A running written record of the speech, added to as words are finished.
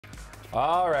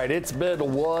All right, it's been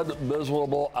one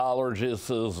miserable allergy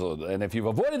season. And if you've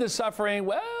avoided the suffering,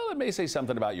 well, it may say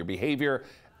something about your behavior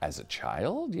as a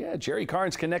child. Yeah, Jerry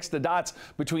Carnes connects the dots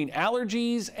between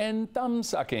allergies and thumb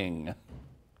sucking.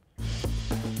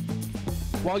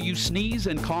 While you sneeze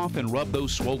and cough and rub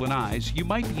those swollen eyes, you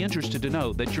might be interested to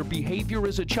know that your behavior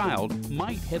as a child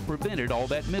might have prevented all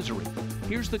that misery.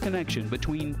 Here's the connection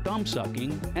between thumb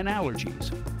sucking and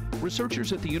allergies.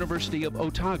 Researchers at the University of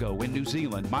Otago in New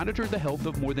Zealand monitored the health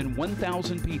of more than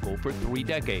 1,000 people for 3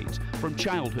 decades, from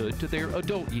childhood to their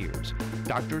adult years.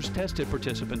 Doctors tested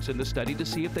participants in the study to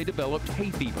see if they developed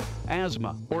hay fever,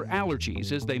 asthma, or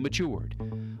allergies as they matured.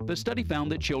 The study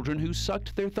found that children who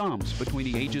sucked their thumbs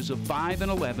between the ages of 5 and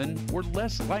 11 were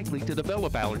less likely to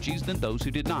develop allergies than those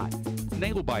who did not.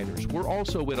 Nail biters were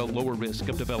also at a lower risk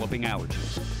of developing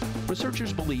allergies.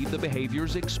 Researchers believe the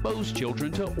behaviors expose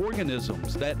children to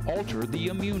organisms that alter the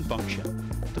immune function.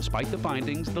 Despite the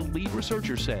findings, the lead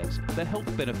researcher says the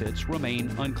health benefits remain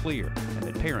unclear and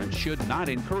that parents should not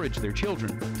encourage their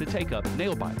children to take up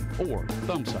nail biting or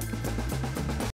thumb sucking.